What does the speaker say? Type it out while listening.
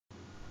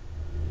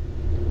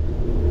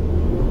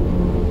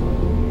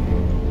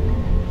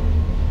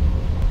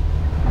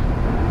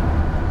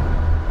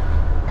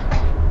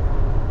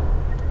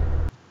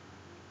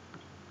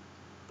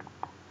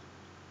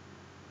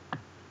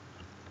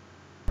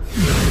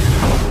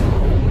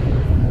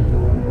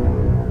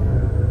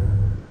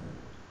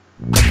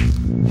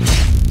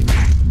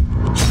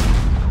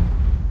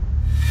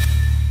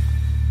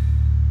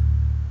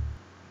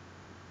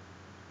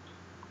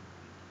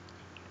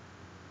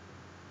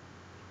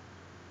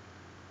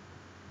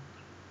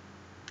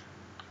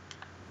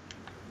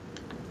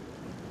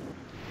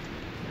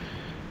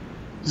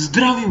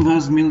Zdravím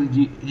vás,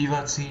 milí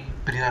diváci,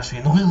 pri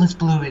našej novej let's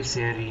playovej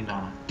sérii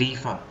na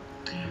TIFA.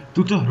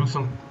 Túto hru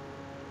som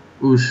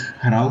už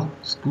hral,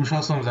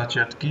 skúšal som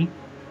začiatky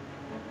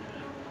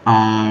a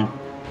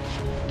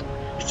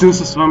chcem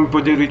sa s vami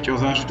podeliť o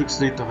zážitok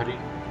z tejto hry.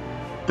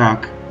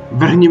 Tak,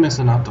 vrhnime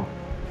sa na to.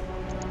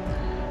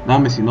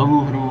 Dáme si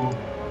novú hru,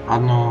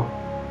 áno,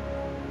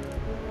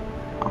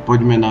 a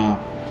poďme na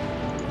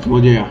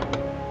zlodeja.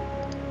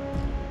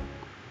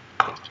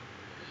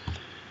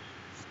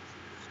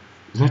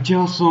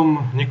 Zatiaľ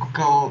som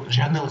nekúkal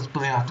žiadne let's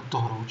play na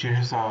túto hru,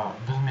 čiže sa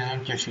veľmi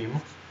naň teším.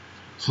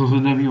 Som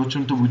zvedavý, o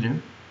čom to bude.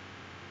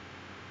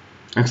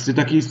 Ak ste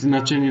taký istý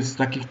nadšenec z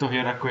takýchto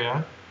hier ako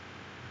ja,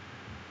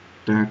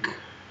 tak...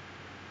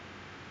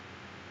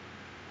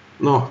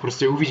 No,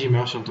 proste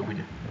uvidíme, o čom to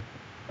bude.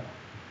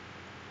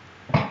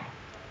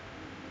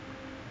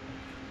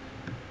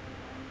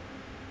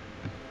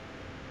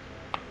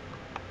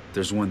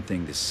 There's one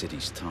thing this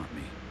city's taught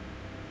me.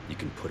 You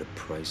can put a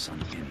price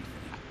on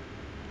anything.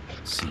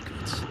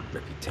 Secrets,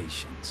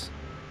 reputations,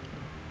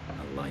 a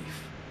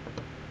life.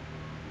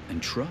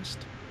 And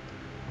trust?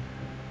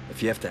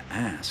 If you have to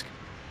ask,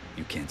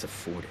 you can't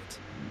afford it.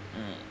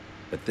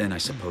 But then I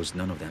suppose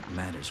none of that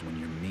matters when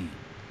you're me.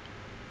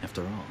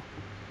 After all,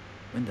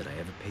 when did I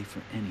ever pay for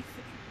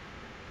anything?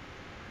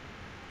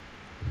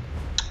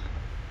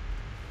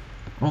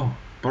 Oh,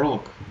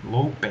 prolog.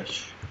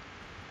 Loupež.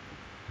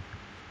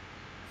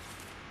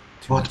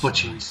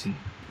 Odpočíň si.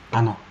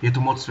 Áno, je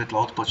tu moc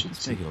svetla, odpočíň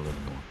si.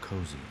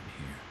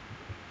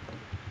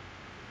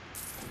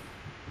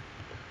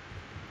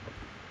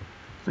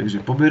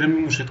 Takže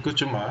poberiem mu všetko,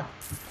 čo má.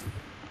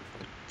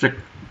 Však,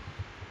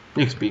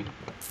 nech spí.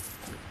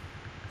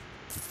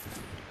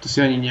 To si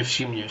ani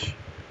nevšimneš.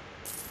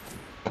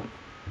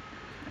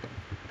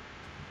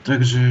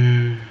 Takže...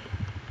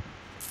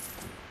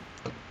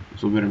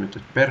 Zoberieme to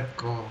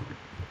perko.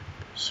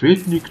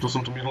 Svietnik, to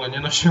som tu minule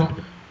nenašiel.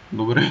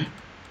 Dobre.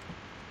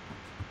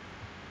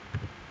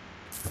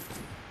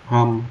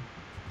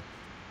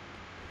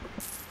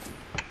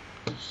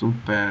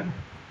 Super.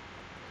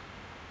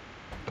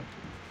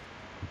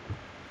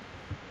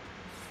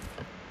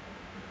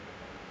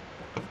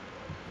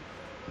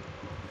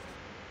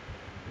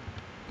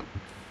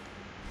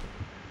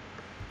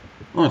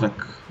 No tak,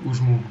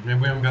 už mu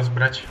nebudem viac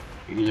brať,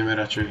 ideme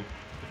radšej.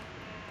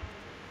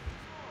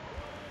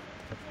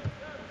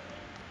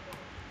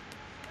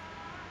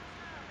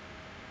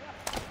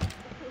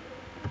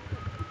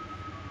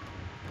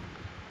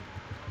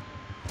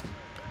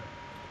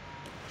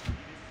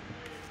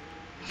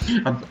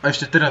 A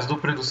ešte teraz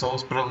dopredu sa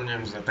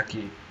ospravedlňujem za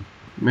taký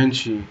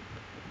menšiu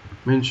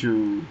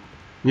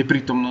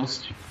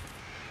neprítomnosť.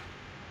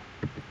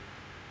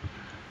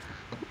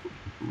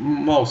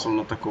 Mal som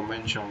na takom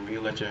menšom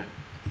výlete.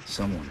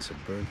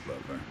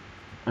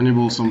 A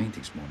nebol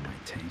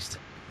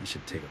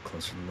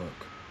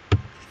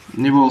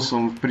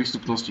som v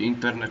prístupnosti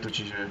internetu,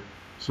 čiže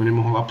som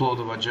nemohol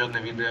uploadovať žiadne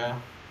videá.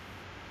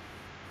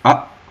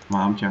 A,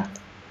 mám ťa.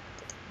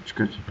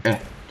 Počkať,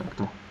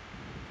 takto.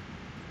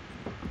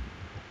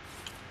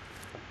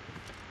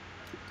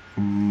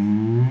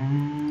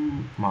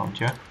 Mám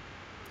ťa.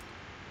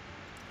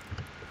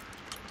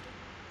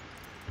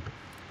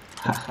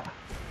 Haha.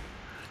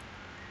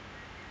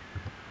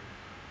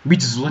 Byť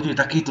zlodej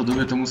takejto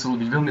dobe to muselo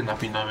byť veľmi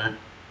napínavé.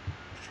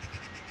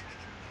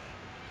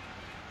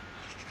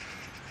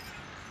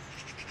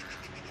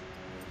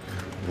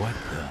 What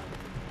the?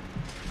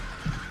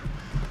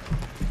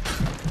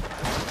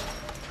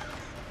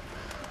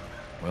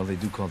 Well,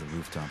 they do call the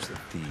rooftops the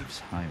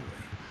Thieves'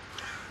 Highway.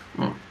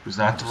 No,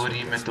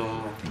 zatvoríme to.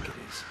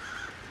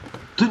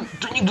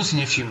 To nikto si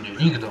nevšimne,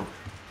 nikto.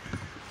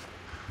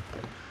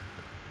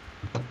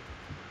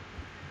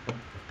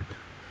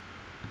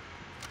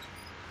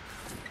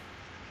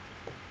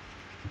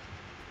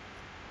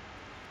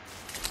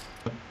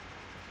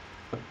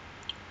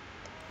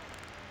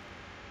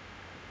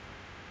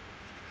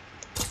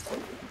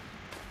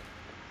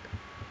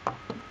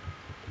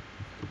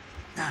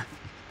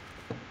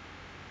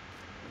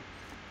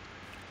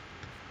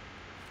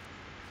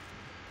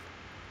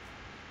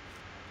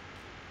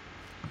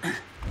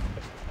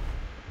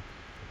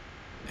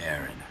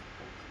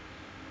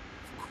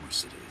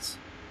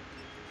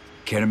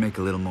 Care to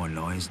make a little more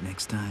noise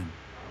next time?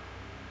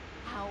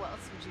 How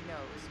else would you know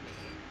it was me?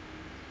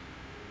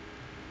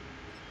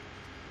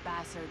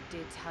 Basso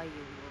did tell you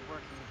we were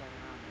working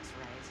together on this,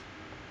 right?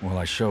 Well,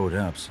 I showed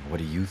up, so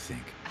what do you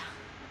think?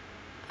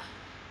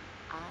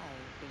 I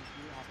think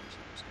you haven't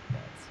changed a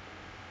bit.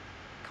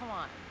 Come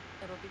on,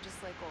 it'll be just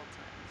like old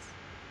times.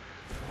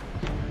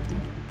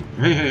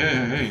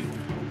 Hej.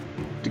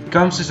 Ty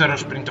kam si sa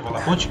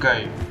rozprintovala?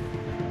 Počkaj.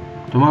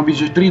 To má byť,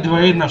 že 3,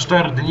 2, 1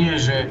 štart, nie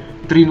že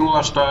 3-0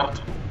 štart.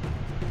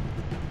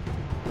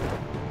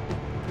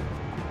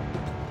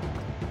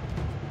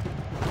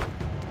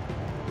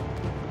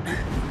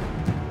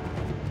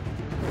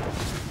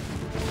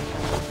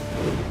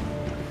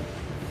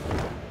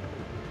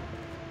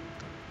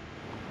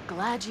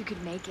 Glad you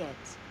could make it.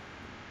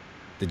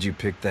 Did you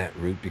pick that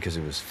route because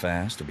it was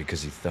fast or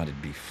because you thought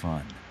it'd be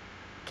fun?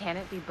 Can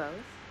it be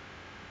both?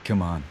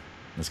 Come on,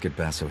 let's get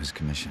Basso his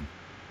commission.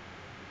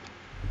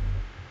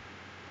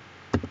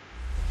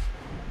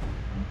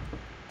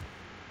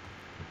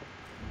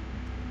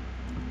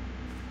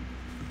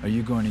 Are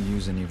you going to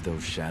use any of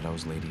those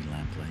shadows, Lady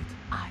Lamplight?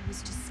 I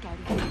was just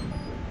scouting.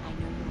 I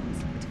know you always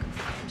like to go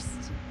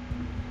first.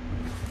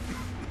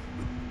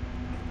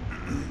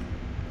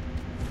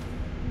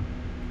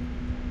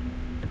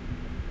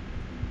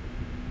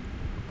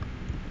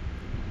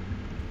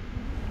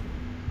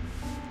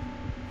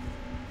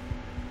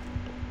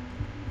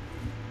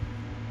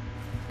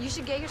 You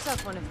should get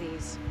yourself one of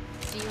these.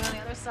 See you on the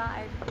other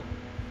side.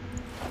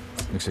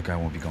 Looks like I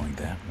won't be going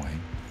that way.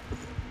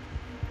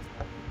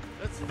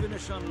 Let's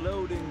finish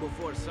unloading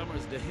before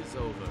summer's day is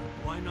over.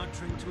 Why not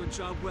drink to a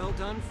job well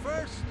done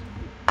first?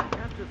 You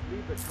can't just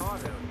leave the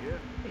cart out here.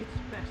 It's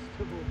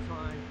festival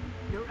time.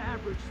 Your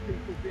average thief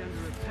will be under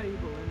a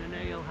table in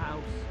an ale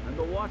house. And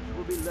the watch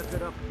will be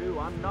lifted up too.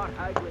 I'm not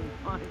haggling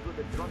fines with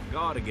a drunk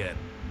god again.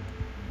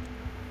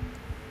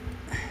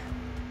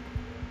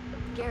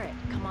 Garrett,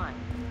 come on.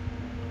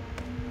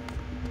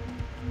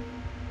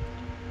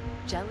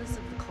 Jealous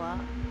of the claw?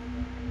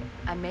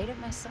 I made it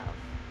myself.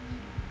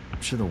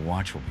 I'm sure the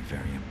watch will be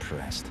very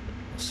impressed.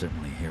 They'll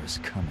certainly hear us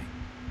coming.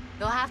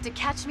 They'll have to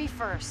catch me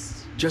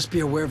first. Just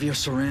be aware of your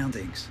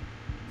surroundings.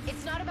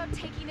 It's not about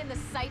taking in the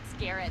sights,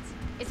 Garrett.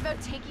 It's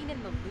about taking in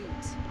the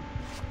loot.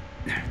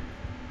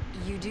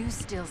 You do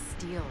still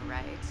steal,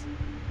 right?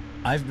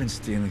 I've been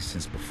stealing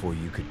since before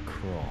you could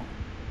crawl.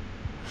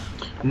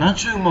 Na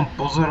čo ju mám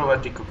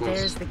pozorovať, ty kokos?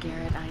 There's the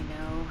Garrett I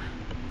know.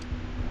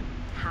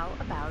 How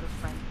about a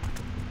friend?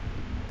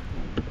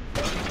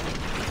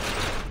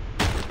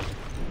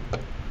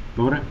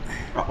 Dobre.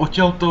 A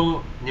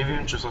odtiaľto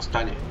neviem, čo sa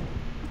stane.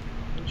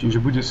 Čiže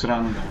bude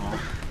sranda, no.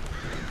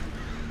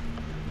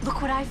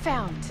 Look what I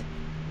found.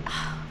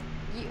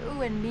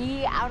 You and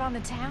me out on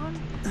the town?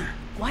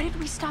 Why did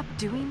we stop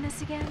doing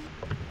this again?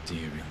 Do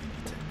you really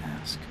need to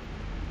ask?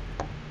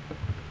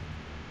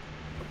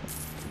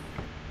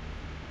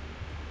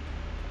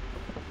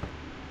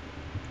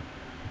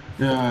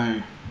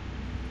 Jaj.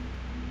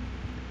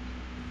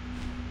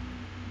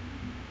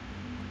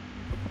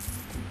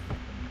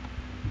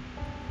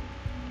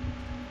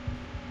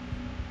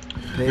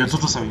 Ja,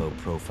 toto sa mi... Low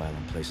profile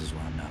in places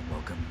where I'm not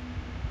welcome.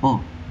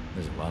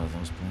 There's a lot of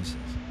those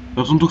places.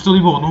 Ja som to chcel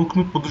iba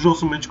odomknúť, podržal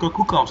som mečko a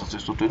kúkam sa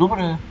cez to, to je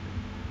dobré.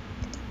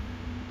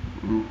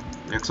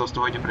 Jak sa z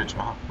toho ide preč?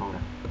 Aha, dobre.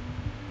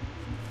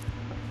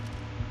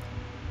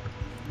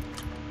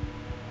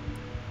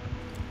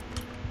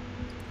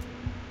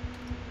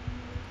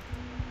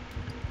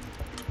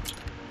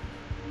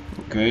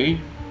 Okej.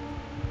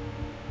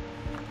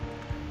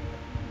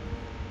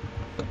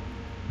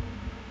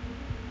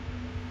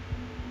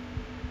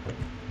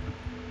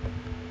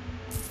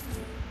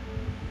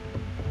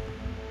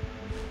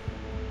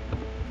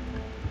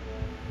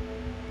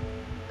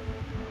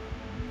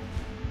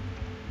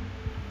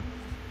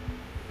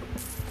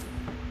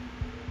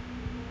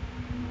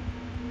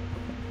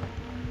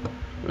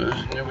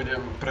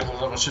 Nebudem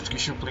prehľadávať všetky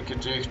šupliky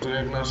tých,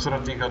 ktorých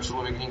nasratých a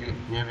človek nikdy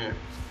nevie.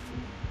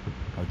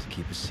 Hard to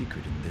keep a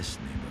secret in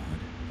this neighborhood.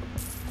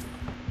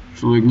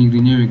 Človek nikdy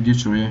nevie, kde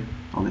čo je,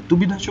 ale tu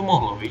by dačo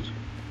mohlo byť.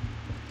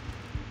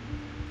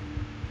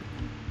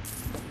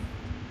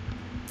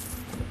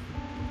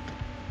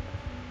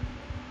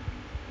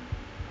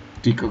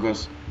 Ty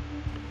kokos.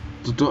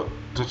 Toto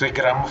je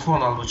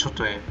gramofón, alebo čo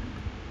to je?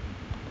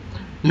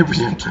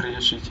 Nebudem to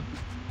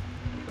riešiť.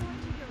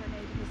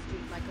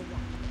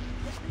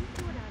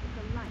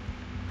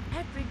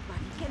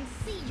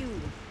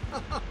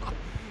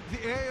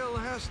 The ale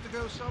has to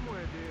go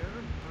somewhere, dear.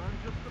 I'm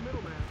just the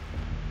middleman.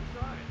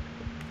 Besides,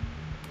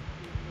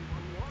 there's only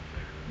one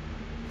watching.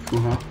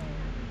 Aha.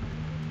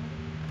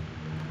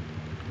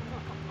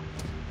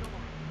 Come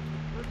on,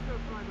 let's go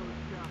find those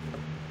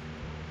scalpels.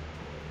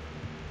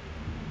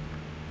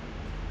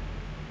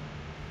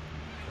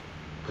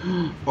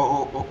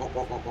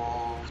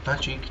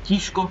 Vtáčik,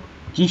 tiško,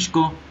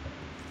 tiško.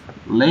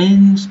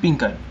 Len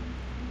spinkaj.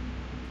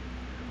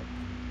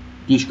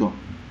 Tiško.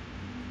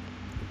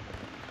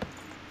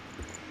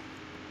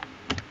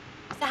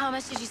 How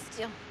much did you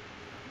steal?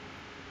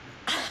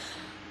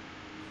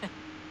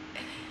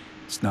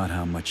 It's not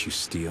how much you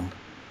steal.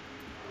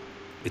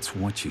 It's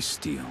what you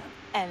steal.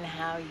 And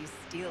how you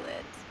steal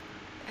it.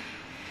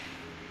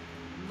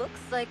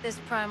 Looks like this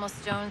primal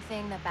stone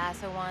thing that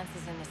Basso wants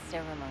is in the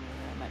ceremony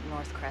room at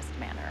North Crest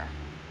Manor.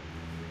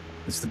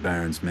 It's the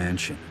Baron's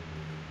mansion.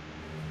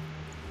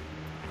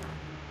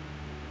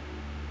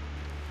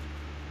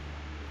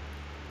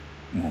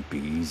 Won't be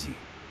easy.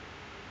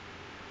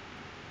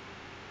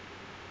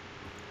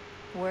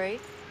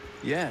 Worried?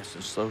 Yes,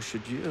 and so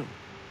should you.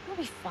 You'll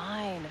be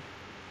fine.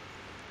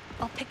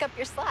 I'll pick up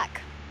your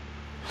slack.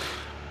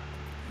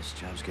 This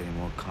job's getting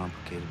more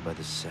complicated by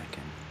the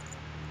second.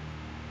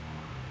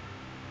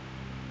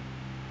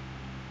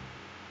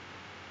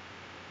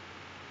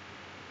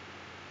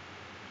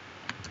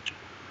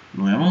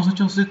 No ja mám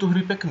zatiaľ z tejto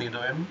hry pekný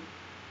dojem.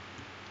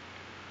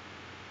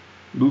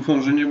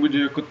 Dúfam, že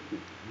nebude ako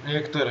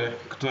niektoré,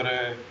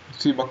 ktoré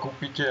si iba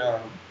kúpite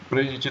a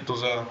prejdete to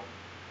za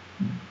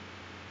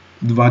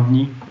 2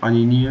 dní,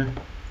 ani nie.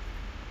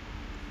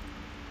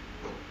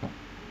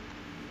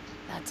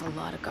 That's a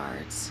lot of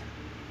guards.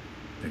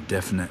 They're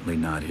definitely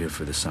not here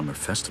for the summer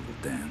festival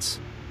dance.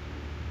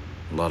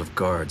 A lot of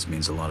guards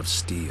means a lot of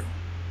steel.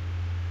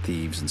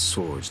 Thieves and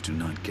swords do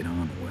not get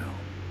on well.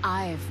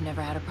 I've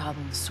never had a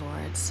problem with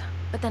swords.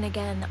 But then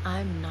again,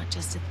 I'm not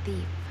just a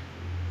thief.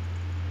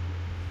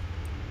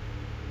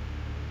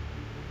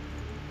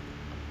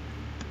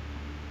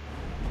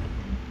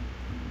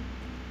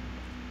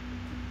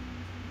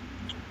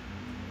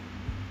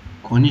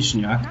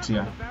 Konečne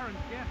akcia. The Baron's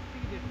guests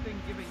see this thing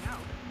giving out.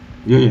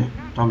 Je,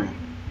 tam je.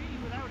 See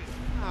without it.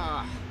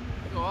 Ah,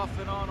 I go off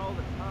and on all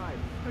the time.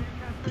 So you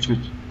can't Počkaj,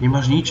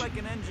 nemáš nič? Like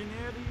an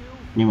engineer to you?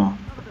 Nemá.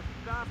 None of the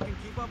staff can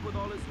keep up with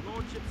all his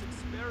lordship's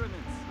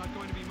experiments. not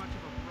going to be much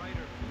of a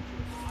brighter future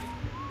of life.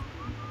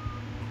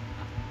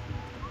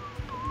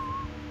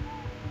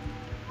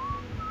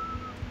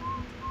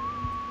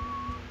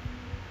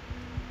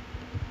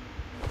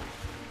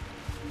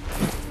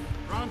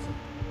 Bronson,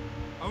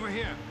 over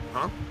here.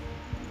 Huh?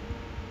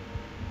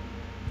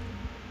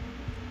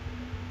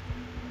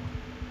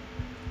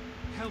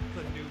 Help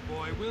the new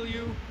boy, will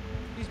you?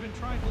 He's been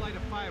trying to light a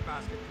fire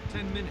basket for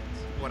 10 minutes.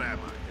 What am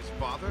I, his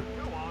father?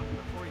 Go on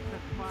before he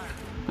sets fire.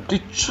 Ty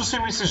čo si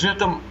myslíš, že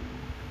tam...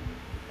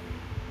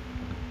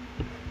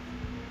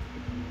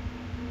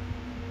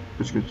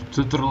 Počkaj,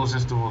 co trlo sa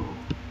z toho vodu?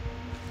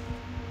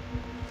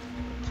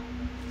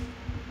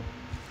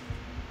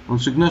 On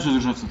však na čo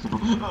držať sa trlo?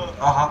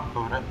 Aha,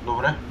 dobre.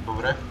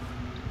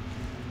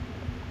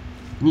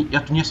 Ja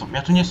tu nie som,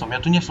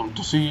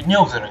 tu si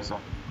neobzeraj sa.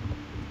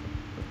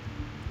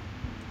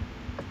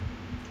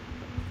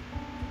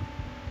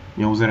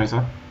 Neobzeraj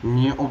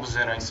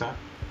sa.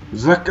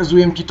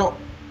 Zakazujem ti to.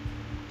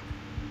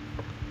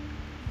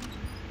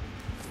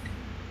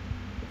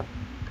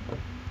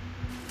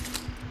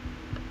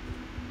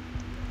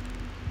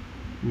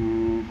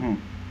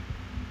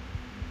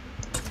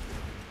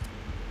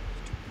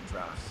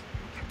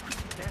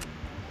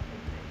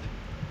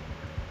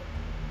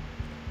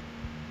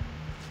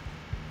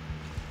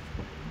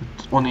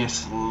 On je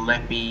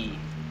slepý.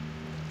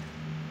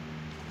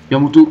 Ja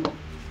mu tu...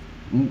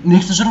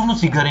 Nechceš rovno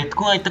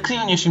cigaretku? Aj tak si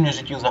ho nevšimne,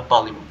 že ti ju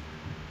zapálim.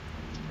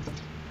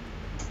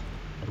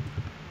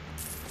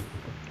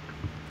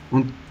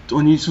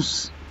 Oni sú...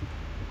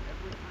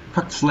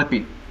 fakt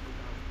slepí.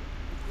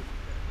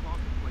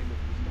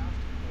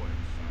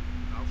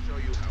 I'll show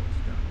you how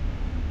it's done.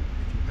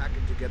 If you pack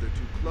it together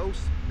too close,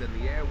 then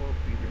the air won't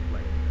be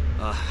deflated.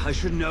 I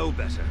should know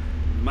better.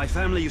 My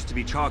family used to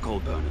be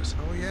charcoal burners.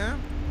 Oh yeah?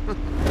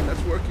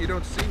 That's work you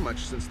don't see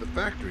much since the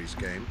factories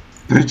came.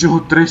 Prečo ho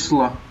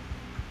tresla?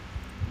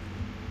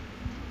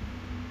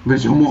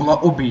 Veď ho mohla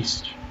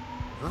obísť.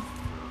 Huh?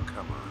 Oh,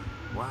 come on.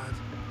 What?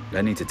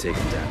 I need to take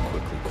him down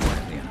quickly,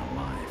 quietly, and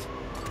alive.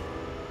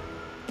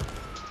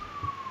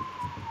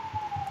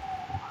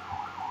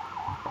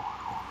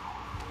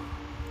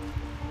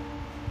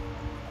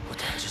 What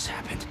the hell just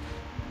happened?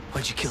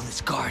 Why'd you kill this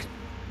guard?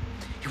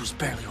 He was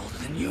barely older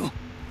than you.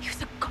 He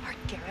was a guard,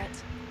 Garrett.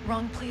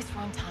 Wrong place,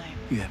 wrong time.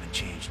 You haven't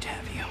changed,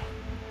 have you?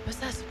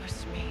 What's that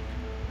supposed to mean?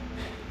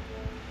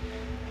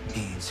 It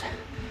means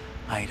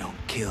I don't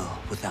kill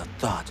without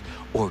thought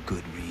or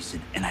good reason,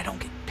 and I don't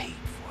get paid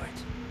for it.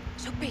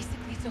 So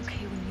basically it's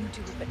okay when you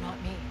do it, but not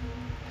me.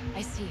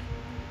 I see.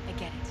 I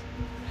get it.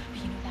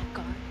 But you know that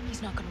guard? He's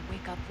not gonna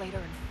wake up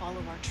later and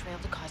follow our trail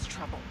to cause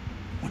trouble.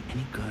 When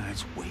any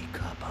guards wake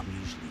up, I'm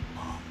usually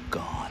long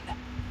gone.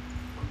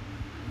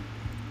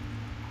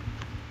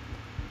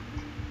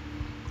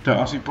 To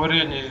asi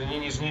poriadne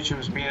není s niečím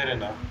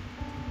zmierená.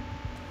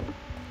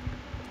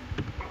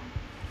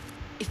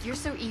 If you're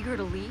so eager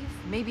to leave,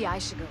 maybe I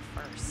should go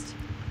first.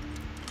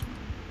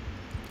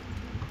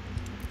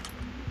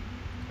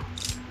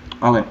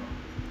 Ale...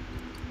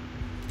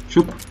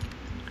 šup.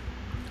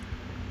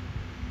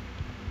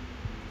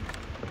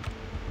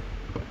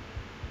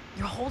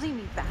 You're holding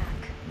me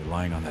back.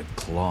 Relying on that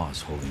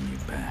claw's holding you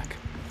back.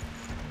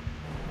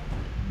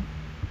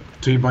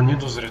 To je iba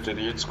nedozreté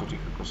diecko, ty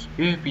kokos.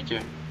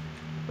 Píte.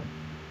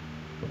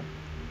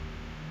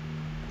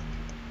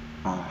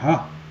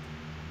 Aha.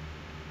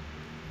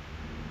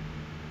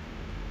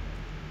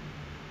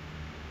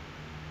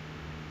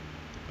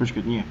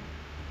 Počkať, nie.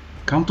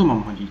 Kam to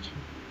mám hodiť?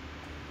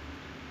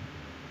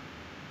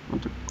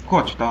 No tak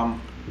choď tam.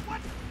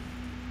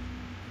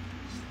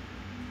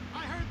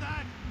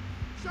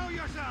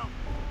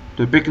 To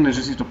je pekné,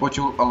 že si to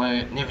počul,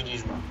 ale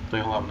nevidíš ma. To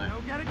je hlavné.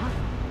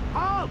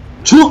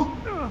 Čo?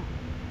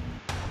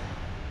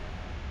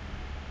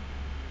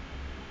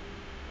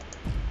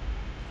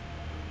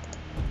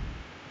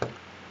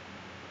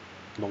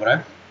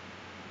 Dobre.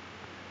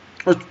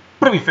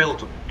 Prvý fail,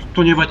 to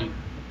nevadí.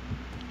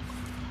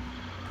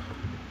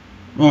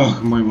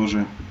 Ach, môj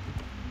bože.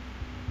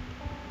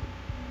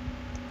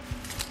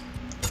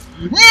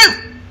 Nie!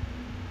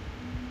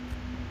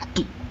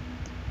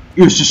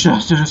 Ešte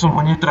šťastie, že som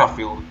ho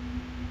netrafil.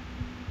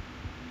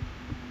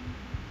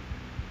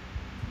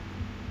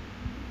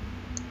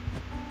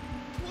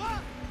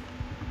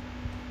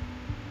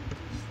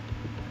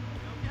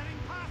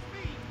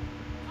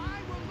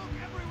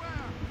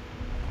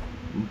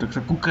 No, tak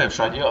sa kúkaj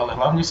všade, ale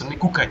hlavne sa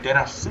nekúkaj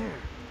teraz.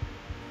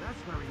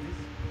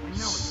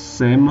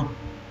 Sem.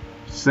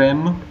 Sem.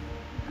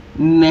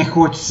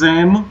 Nechoď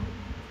sem.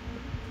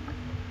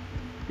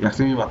 Ja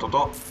chcem iba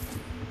toto.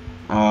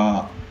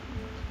 A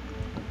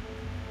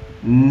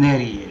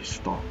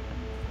nerieš to.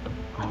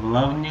 A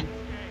hlavne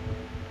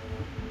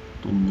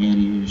to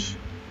nerieš.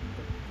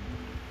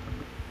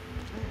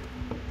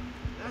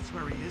 That's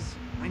where he is.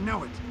 I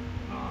know it.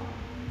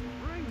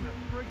 Ring the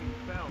frigging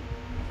bell.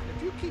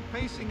 If you keep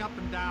pacing up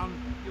and down,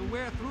 you'll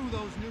wear through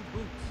those new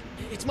boots.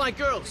 It's my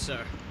girl,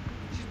 sir.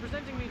 She's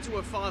presenting me to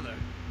her father.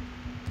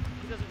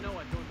 He doesn't know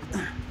I joined the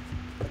war.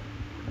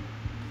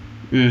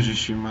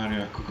 Ježiši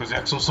Maria, kokos,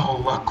 jak som sa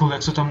ho lakol,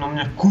 jak sa tam na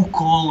mňa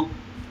kúkol.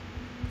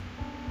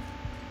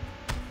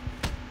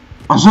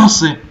 A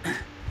zase!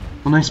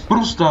 Ona je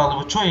sprostá,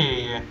 alebo čo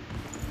je?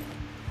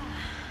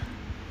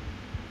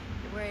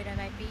 Worried I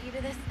might beat you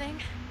to this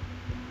thing?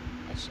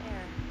 I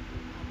share,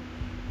 probably.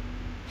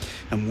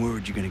 I'm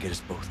worried you're gonna get us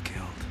both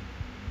killed.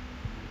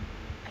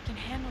 I can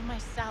handle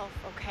myself,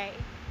 okay?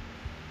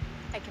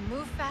 I can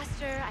move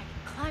faster, I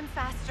can climb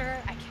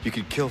faster, I can... You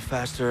could kill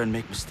faster and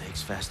make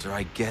mistakes faster,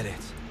 I get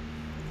it.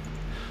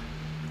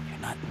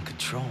 You're not in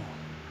control.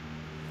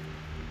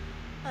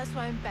 That's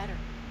why I'm better.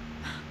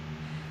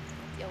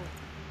 Deal with it.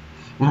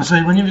 Ona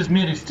sa iba nevie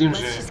zmieriť s tým,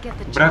 že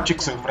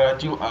bratček sa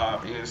vrátil a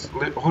je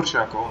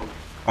horšie ako on.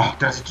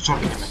 Teraz si to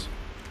čorkneme.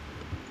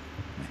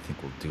 I think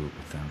we'll do it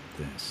without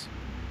this.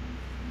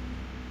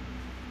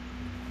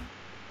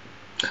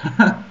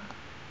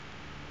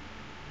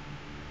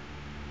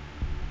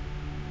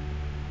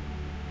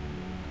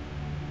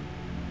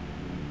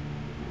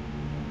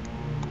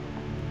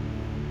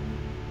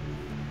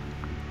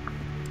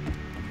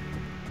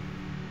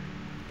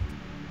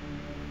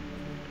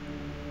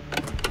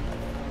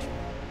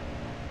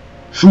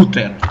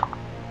 Shooter.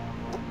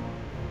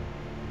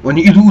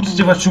 Oni idú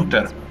uctievať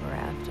shooter.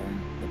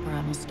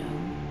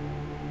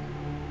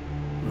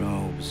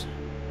 Robes.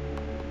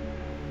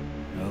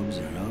 Robes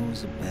are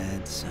always a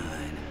bad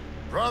sign.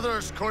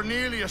 Brothers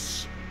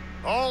Cornelius,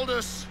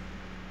 Aldous,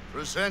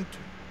 present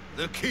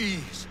the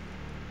keys.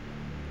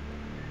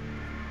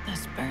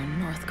 This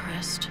burn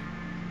Northcrest.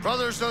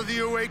 Brothers of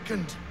the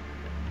Awakened,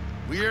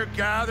 we are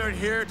gathered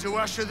here to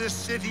usher this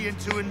city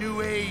into a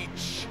new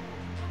age.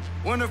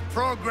 One of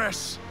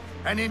progress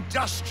and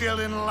industrial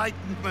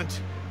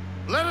enlightenment.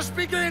 Let us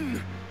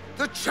begin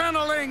the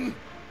channeling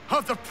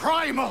of the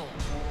primal.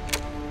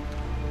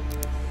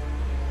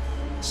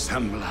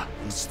 Samla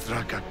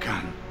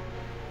Strakakan.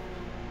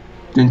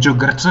 Ten čo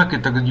grca,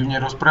 keď tak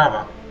divne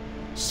rozpráva.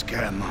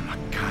 Skema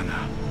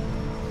Makana.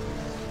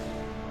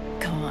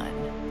 Come on,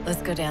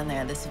 let's go down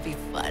there. This will be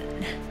fun.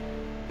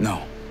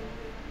 No.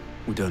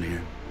 We're done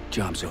here.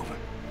 Job's over.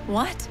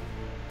 What?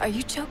 Are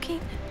you joking?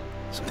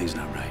 Something's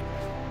not right.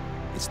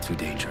 It's too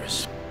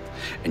dangerous.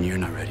 And you're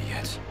not ready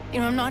yet.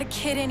 You know, I'm not a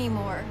kid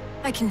anymore.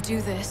 I can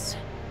do this.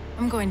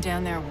 I'm going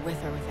down there with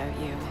or without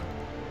you.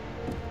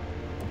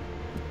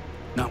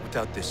 Not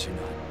without this, you're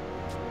not.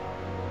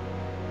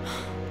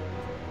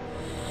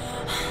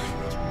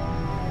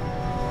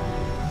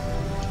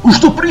 Už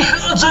to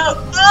prichádza!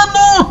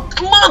 Áno!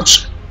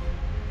 Tlač!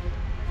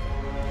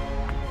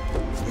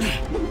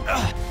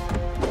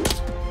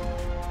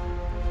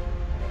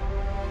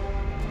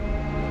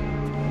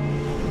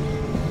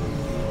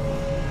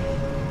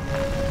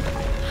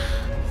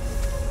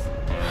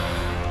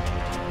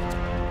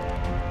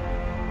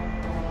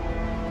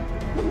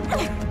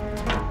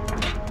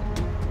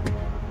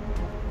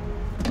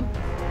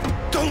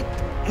 Don't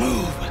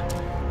move!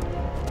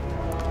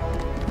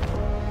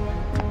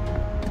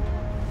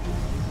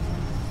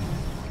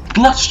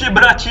 Tlačte,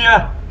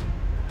 bratia!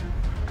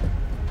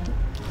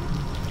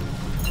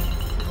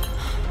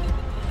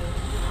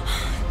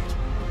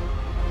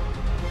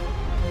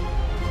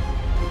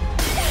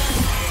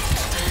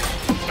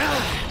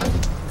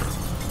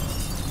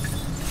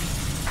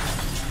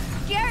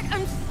 Garrett,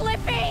 I'm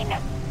slipping!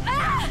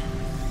 Ah!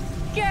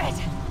 Garrett,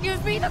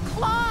 use me the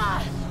claw!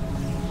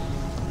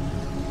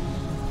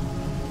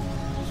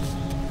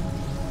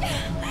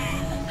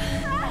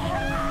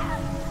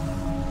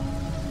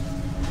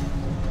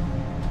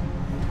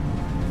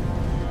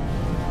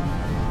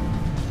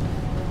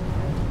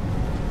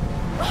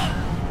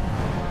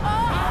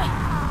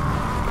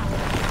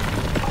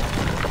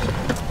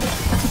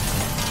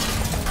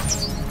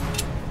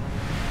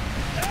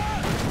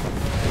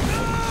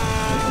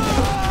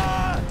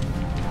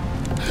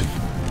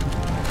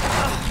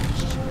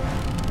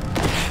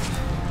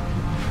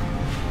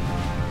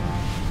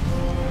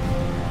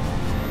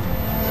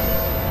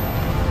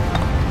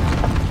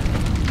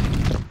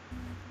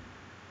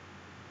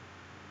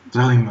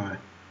 Zaujímavé.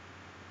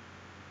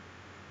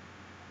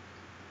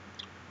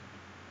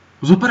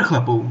 Zopár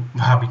chlapov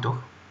v hábitoch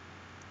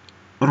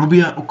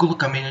robia okolo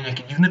kameňa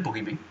nejaké divné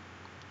pohyby.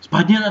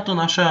 Spadne na to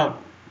naša,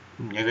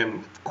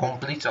 neviem,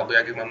 komplic, alebo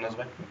jak ju mám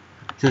nazvať,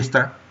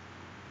 sestra.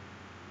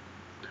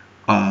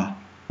 A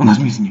ona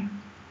zmizne.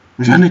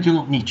 Žiadne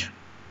telo, nič.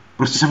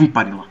 Proste sa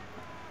vyparila.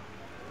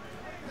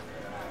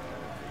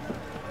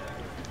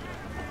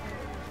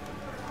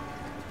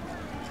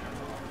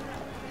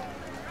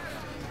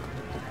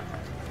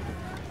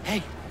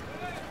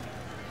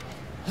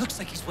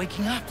 like he's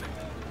waking up.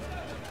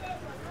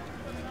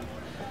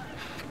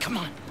 Come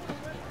on.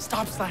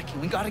 Stop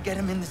slacking. We gotta get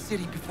him in the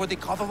city before they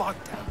call the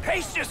lockdown.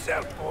 Pace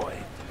yourself, boy.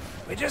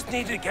 We just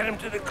need to get him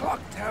to the clock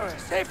tower,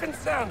 safe and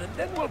sound, and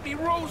then we'll be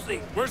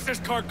rosy. Where's this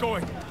cart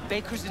going?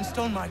 Baker's and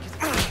Stone Market.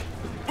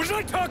 Was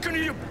I talking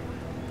to you?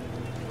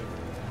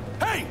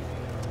 Hey!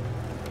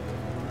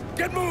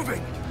 Get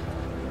moving!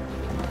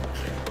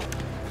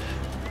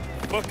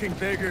 Fucking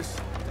beggars.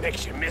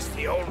 Makes you miss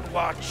the old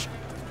watch.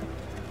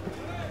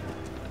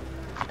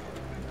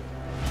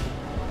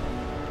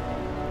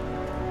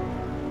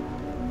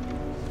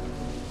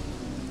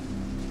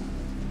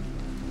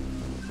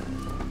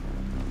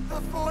 The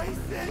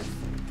voices!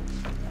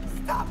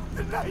 Stop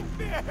the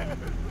nightmare!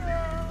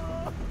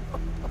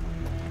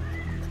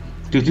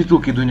 Tie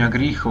titulky idú nejak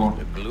rýchlo.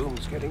 The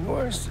gloom's getting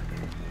worse.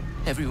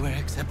 Everywhere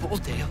except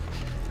Oldale.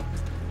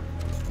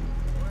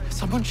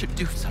 Someone should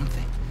do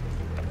something.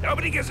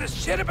 Nobody gives a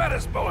shit about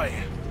us, boy.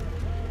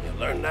 You'll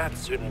learn that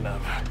soon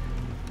enough.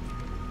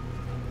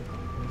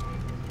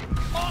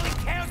 All he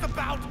cares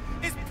about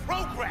is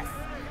progress!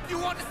 You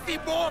want to see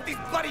more of these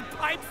bloody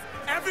pipes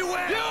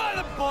everywhere? You are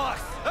the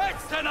boss!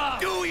 That's enough!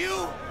 Do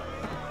you?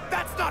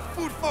 That's not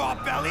food for our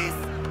bellies!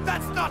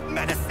 That's not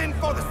medicine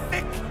for the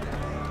sick!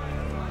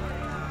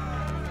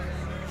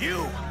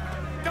 You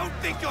don't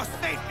think you're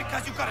safe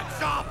because you got a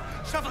job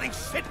shoveling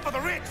shit for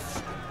the rich!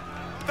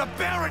 The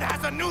Baron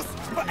has a noose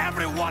for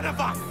every one of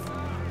us!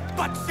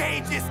 But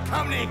change is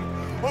coming!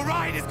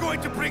 Orion is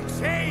going to bring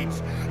change!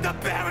 The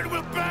Baron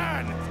will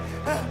burn!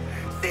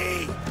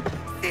 See?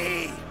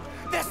 See?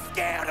 They're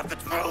scared of the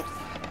truth!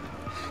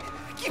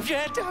 Keep your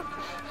head down.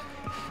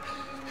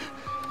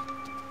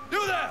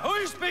 You there! Who are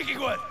you speaking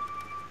with?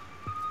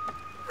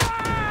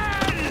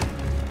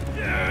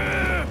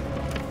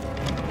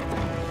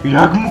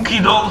 Jak mu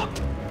kydol?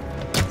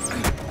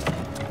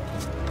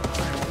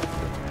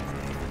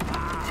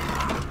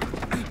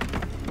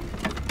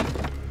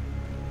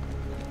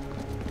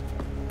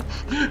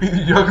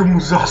 Jak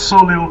mu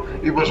zasolil,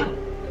 iba že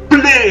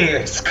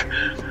blesk!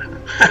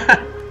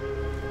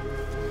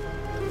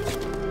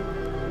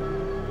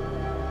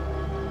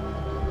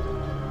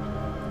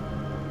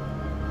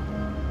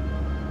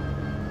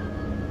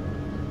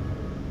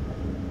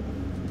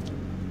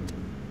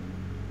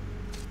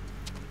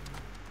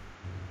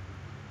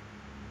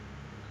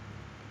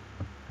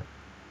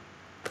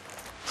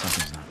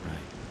 Something's not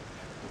right.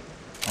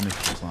 I'll make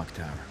the clock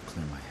tower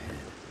clear my head.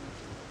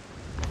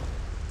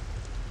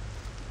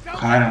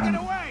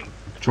 Charan.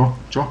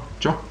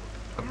 Čo?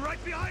 I'm right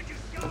behind you,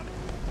 scum!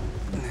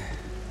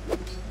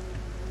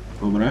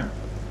 Dobre.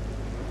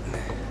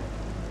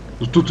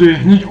 No toto je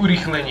hneď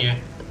urýchlenie.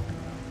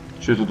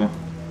 Čo je toto?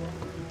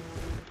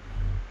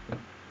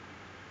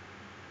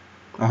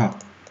 Aha.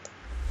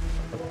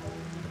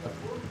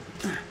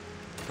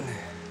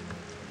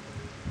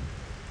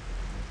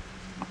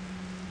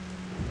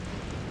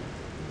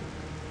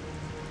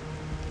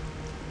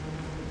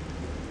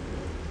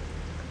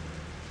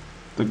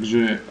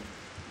 Takže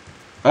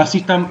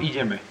asi tam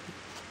ideme.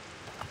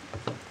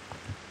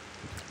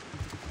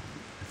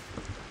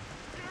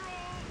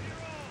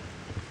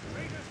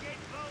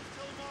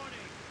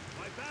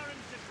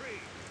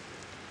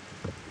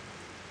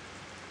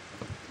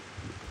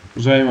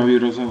 Zajímavý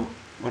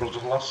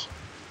rozhlas.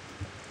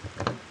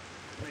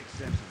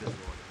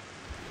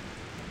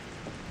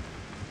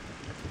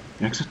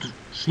 Jak sa tu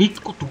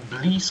všetko tu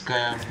blízka,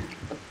 ja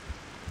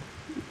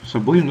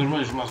sa bojím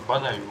normálne, že ma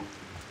zbadajú.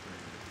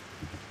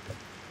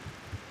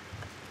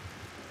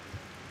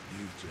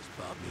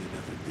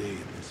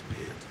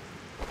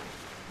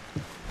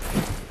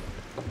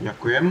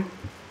 Ďakujem.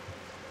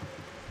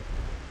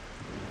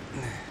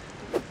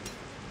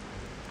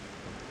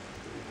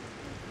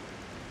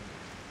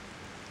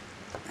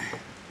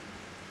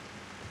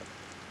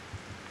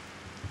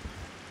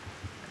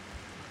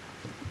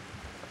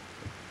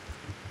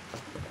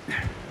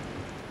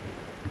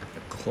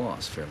 The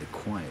claw's fairly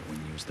quiet when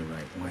used the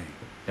right way.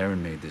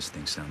 Aaron made this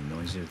thing sound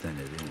noisier than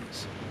it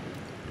is.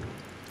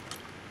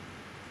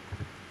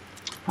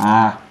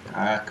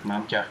 Tak,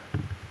 mám ťa.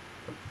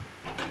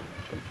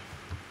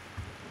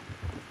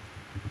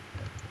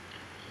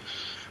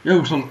 Ja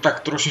už som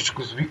tak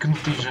trošičku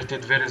zvyknutý, že tie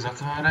dvere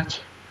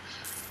zatvárať.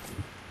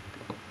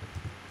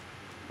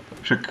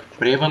 Však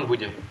prievan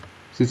bude.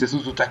 Sice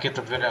sú tu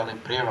takéto dvere, ale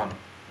prievan.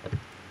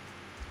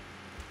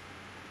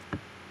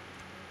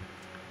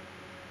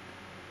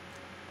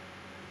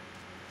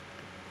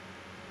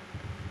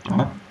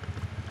 Aha.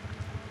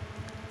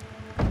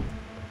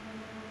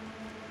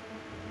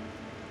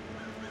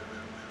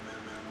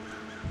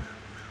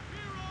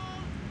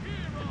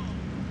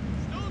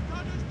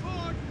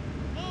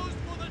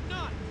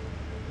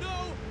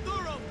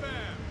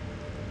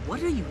 What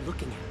are you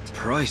looking at?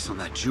 Price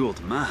on that jeweled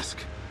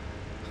mask.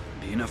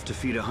 Be enough to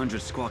feed 100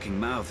 squawking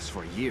mouths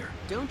for a year.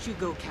 Don't you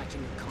go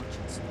catching your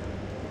conscience.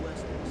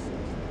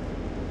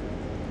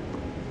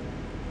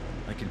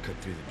 I can cut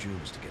through the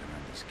jewels to get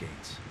around these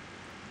gates.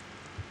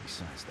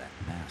 Besides, that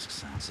mask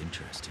sounds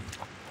interesting.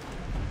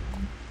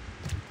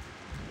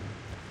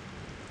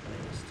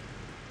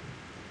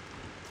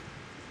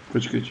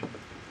 Počkejte.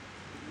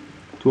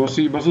 Tu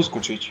asi iba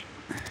zoskočiť.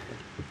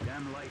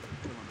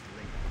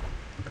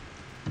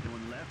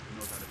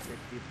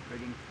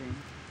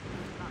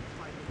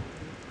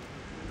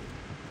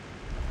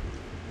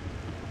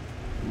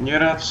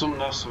 Nerád som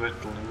na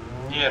svetle,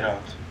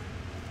 nerád.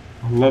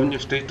 Hlavne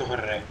v tejto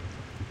hre.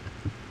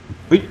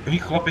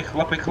 Hej,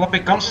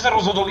 chlape, kam si sa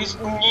rozhodol ísť?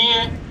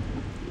 Nie!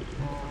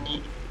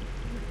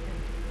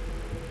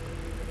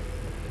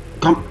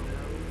 Kam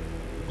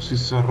si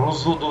sa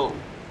rozhodol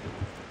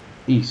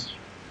ísť?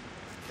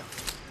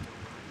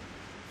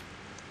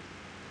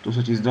 To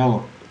sa ti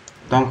zdalo.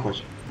 Tam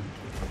choď.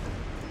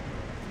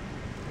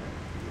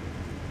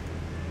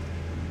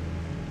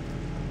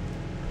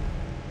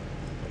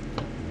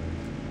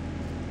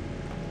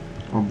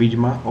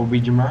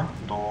 Obiď ma,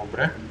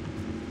 dobre.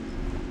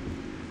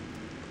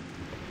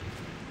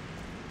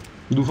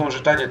 Dúfam,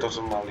 že tady to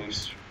som mal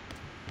ísť.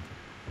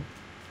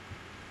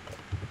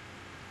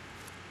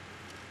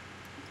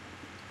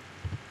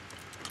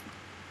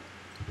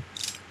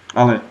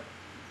 Ale...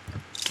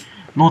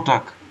 No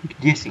tak,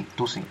 kde si?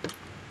 Tu si.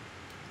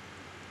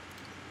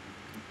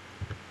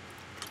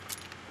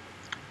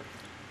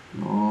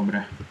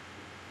 Dobre.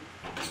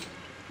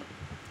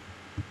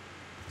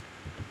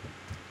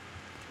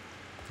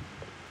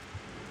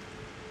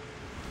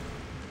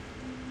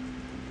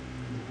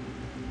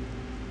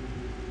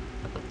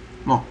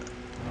 No,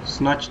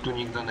 snaď tu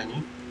nikto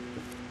není.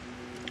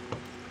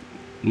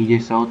 Ide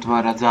sa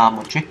otvárať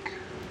zámoček.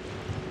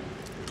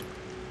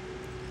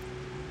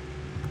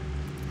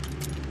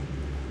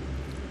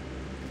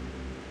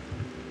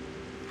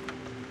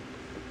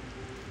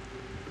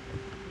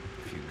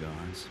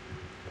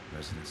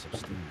 Residents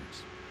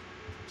upstairs.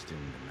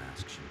 Stealing the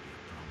mask shouldn't be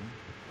a problem.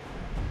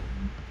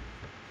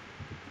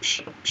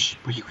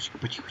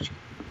 Потихочку.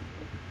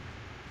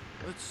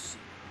 Let's see.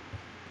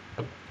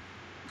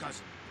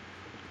 Cousin.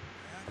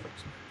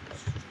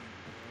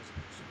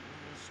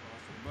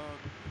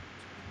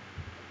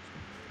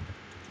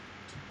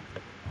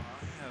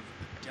 I have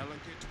a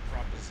delicate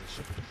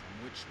proposition from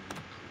which we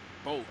could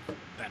both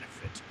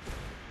benefit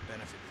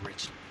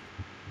richly.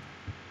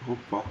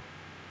 Hoppa.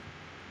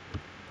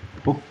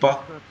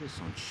 Got this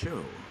on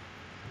show.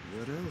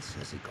 What else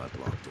has he got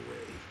locked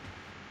away?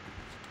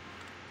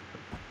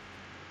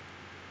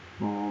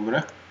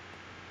 Dobre.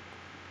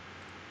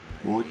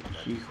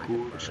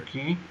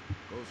 Potichučky.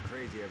 Goes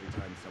crazy every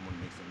time someone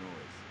makes a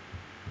noise.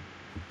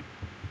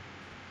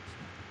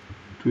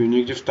 Tu je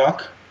niekde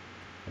vták?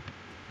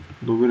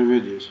 Dobre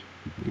vedieť.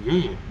 Kde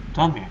je?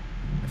 Tam je.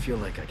 I feel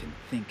like I can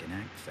think and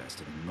act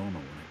faster than normal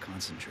when I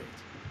concentrate.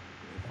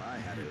 If I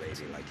had a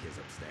lady like his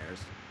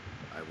upstairs,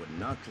 I would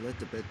not let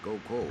the bed go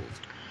cold.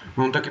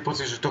 Mám taký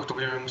pocit, že tohto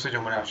budeme musieť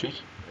omráčiť.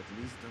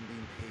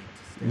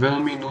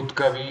 Veľmi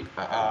nutkavý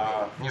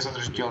a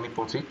nezadržiteľný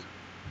pocit.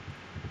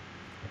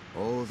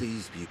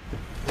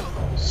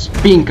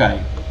 Spinkaj!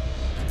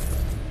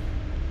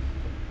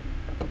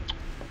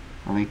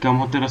 Ale kam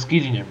ho teraz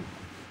kýdnem?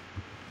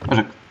 A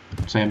že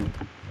chcem.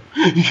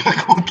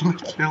 Jak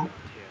odletel.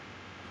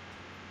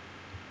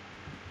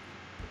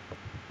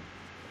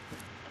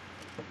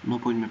 No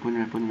poďme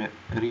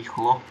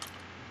rýchlo.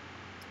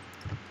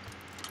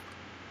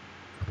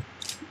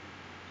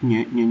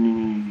 Nie.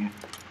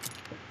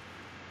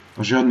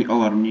 Žiadny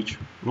alarm, nič.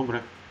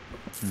 Dobre.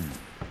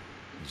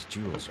 These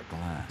jewels are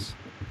glass.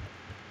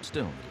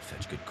 Still, it'll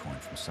fetch good coin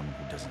from someone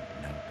who doesn't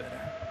know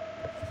better.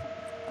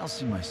 I'll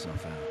see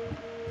myself out.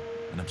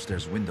 An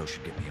upstairs window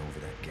should get me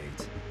over that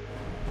gate.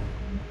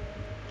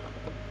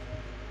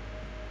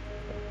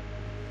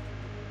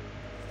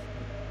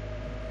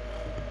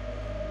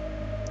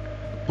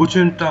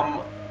 Počujem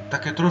tam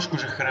také trošku,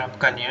 že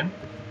chrápkanie.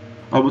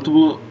 Alebo to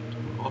bolo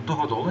od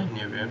toho dole?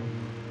 Neviem.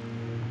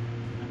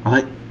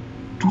 Ale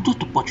tuto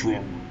to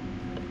počujem.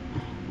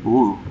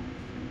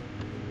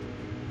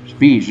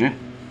 Spíš, že?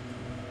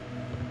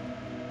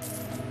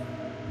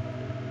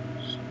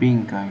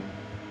 Spinkaj.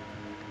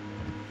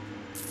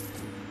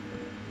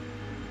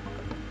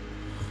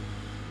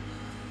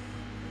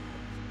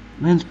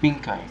 Len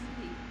spinkaj.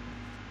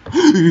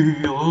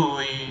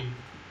 Joj.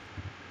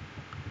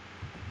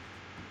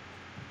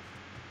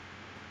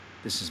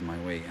 This is my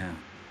way out,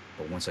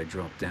 but once I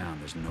drop down,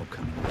 there's no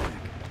coming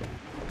back.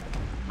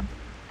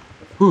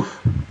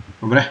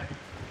 Dobre.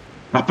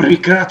 Na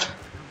prvýkrát.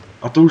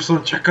 A to už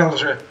som čakal,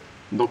 že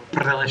do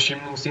prdele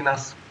všimnú si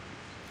nás.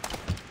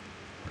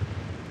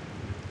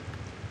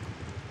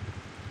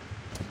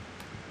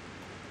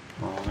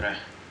 Dobre.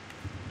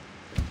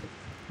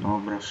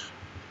 Dobroš.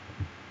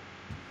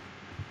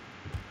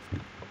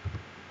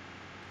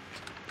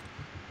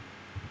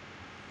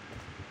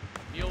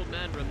 The old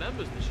man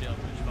remembers the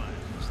Shellbridge fire.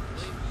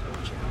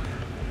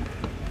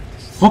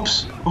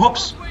 Hops.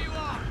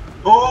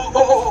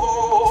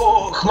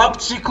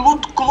 Chlapci,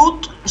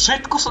 kľud.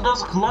 Všetko sa dá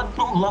s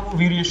chladnou hlavou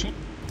vyriešiť.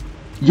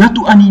 Ja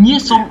tu ani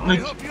nie som,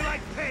 veď...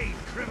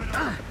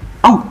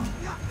 Au!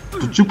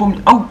 To čo po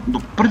mne... Au! Do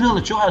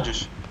prdele, čo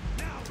hádžeš?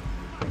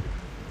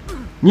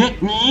 Nie!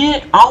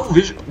 Au!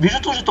 Vieš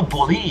o to, že to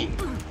bolí?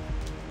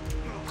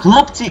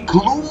 Chlapci,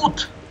 kľud!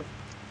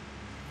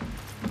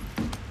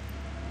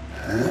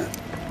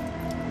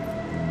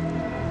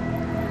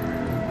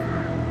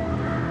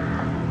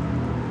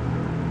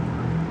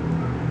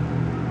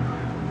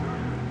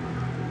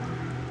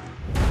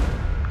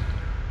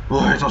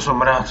 To som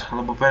rád,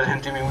 lebo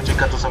Perhenty mi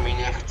uteká, to sa mi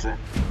nechce.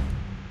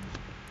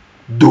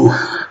 Duch.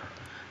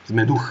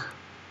 Sme duch.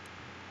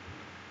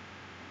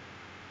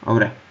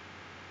 Dobre.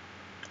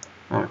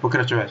 Máme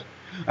pokračovať.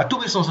 A tu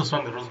by som sa s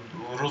vami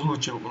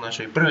rozlúčil u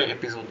našej prvej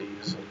epizódy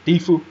z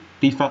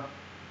Tifa.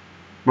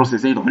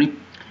 Proste z tejto hry.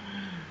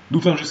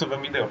 Dúfam, že sa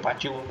vám video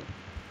páčilo.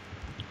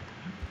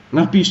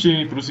 Napíšte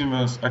mi, prosím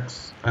vás,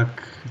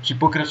 či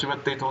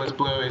pokračovať tejto let's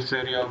playovej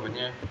sérii alebo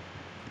nie.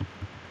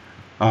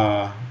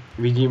 A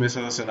vidíme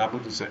sa zase na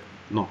budúce.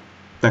 No,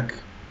 tak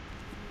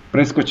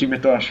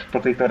preskočíme to až po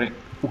tejto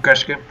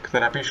ukážke,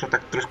 ktorá prišla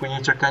tak trošku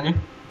nečakane.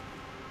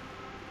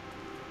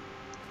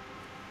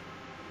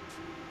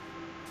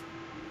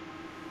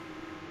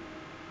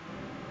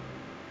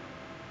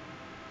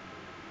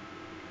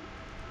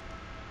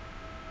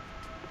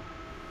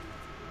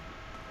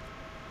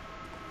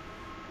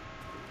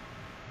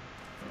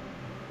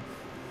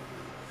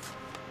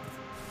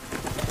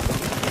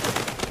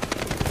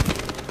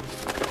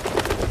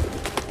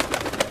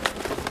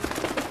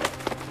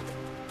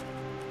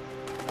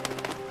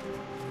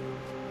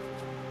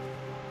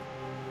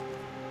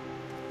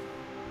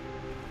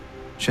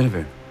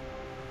 Jennifer.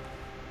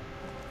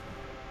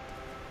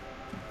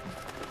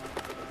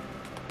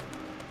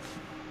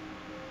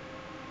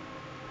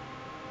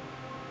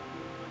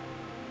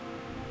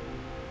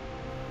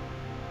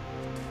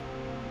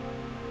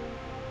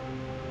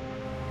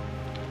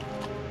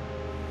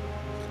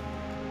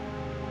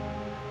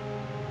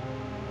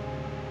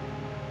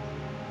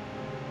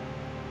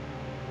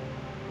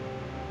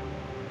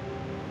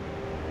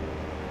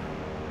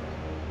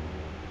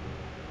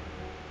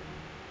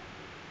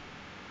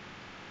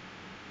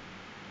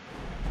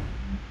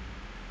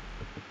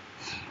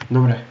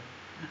 Dobre,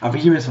 a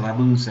vidíme sa na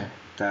budúce.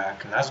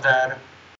 Tak, nazdar.